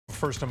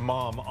First, a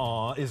mom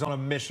is on a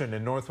mission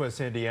in northwest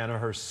Indiana.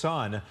 Her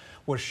son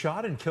was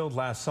shot and killed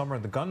last summer,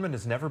 and the gunman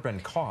has never been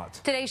caught.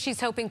 Today,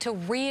 she's hoping to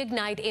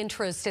reignite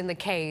interest in the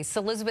case.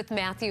 Elizabeth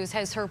Matthews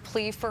has her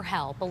plea for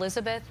help.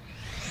 Elizabeth?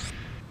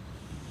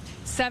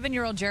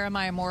 7-year-old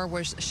Jeremiah Moore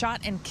was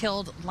shot and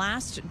killed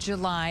last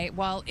July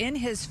while in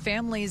his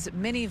family's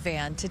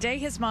minivan. Today,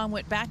 his mom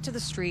went back to the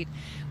street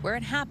where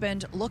it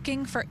happened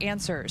looking for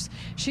answers.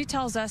 She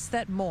tells us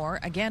that Moore,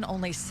 again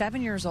only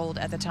 7 years old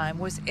at the time,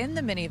 was in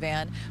the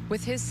minivan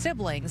with his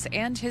siblings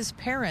and his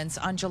parents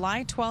on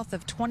July 12th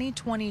of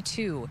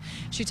 2022.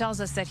 She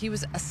tells us that he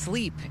was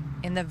asleep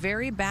in the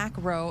very back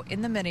row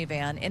in the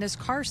minivan in his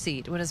car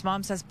seat when his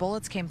mom says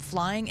bullets came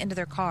flying into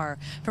their car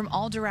from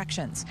all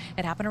directions.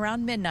 It happened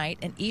around midnight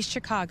in East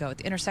Chicago at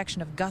the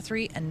intersection of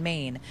Guthrie and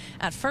Main.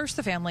 At first,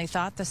 the family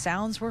thought the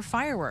sounds were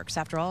fireworks.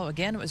 After all,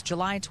 again, it was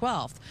July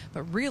 12th,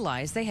 but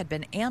realized they had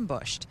been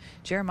ambushed.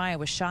 Jeremiah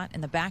was shot in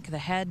the back of the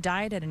head,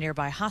 died at a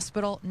nearby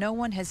hospital. No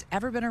one has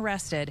ever been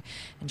arrested,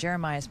 and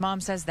Jeremiah's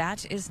mom says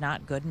that is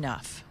not good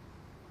enough.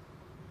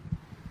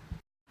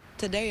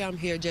 Today, I'm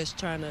here just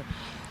trying to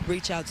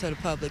reach out to the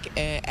public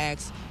and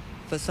ask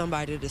for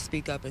somebody to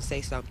speak up and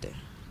say something.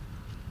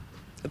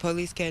 The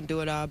police can't do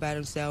it all by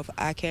themselves.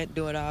 I can't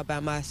do it all by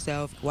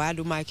myself. Why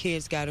do my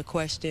kids got to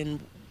question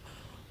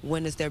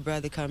when is their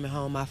brother coming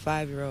home? My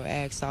 5-year-old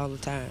asks all the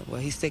time. Well,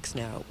 he's 6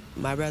 now.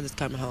 My brother's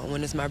coming home.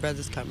 When is my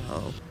brother's coming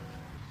home?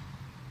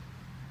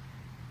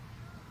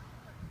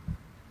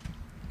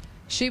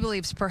 She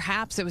believes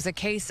perhaps it was a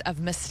case of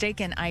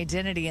mistaken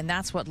identity, and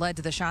that's what led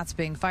to the shots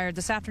being fired.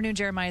 This afternoon,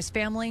 Jeremiah's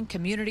family and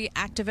community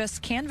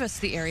activists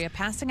canvassed the area,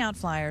 passing out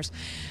flyers,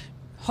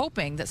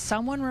 hoping that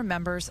someone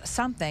remembers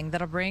something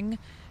that'll bring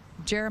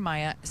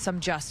Jeremiah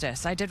some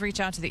justice. I did reach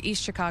out to the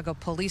East Chicago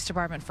Police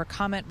Department for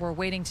comment. We're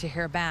waiting to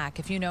hear back.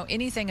 If you know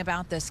anything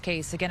about this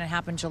case, again, it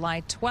happened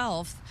July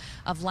 12th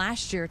of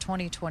last year,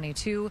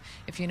 2022.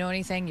 If you know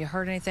anything, you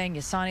heard anything,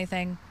 you saw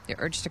anything, you're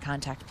urged to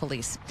contact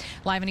police.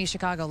 Live in East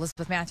Chicago,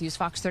 Elizabeth Matthews,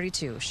 Fox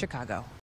 32, Chicago.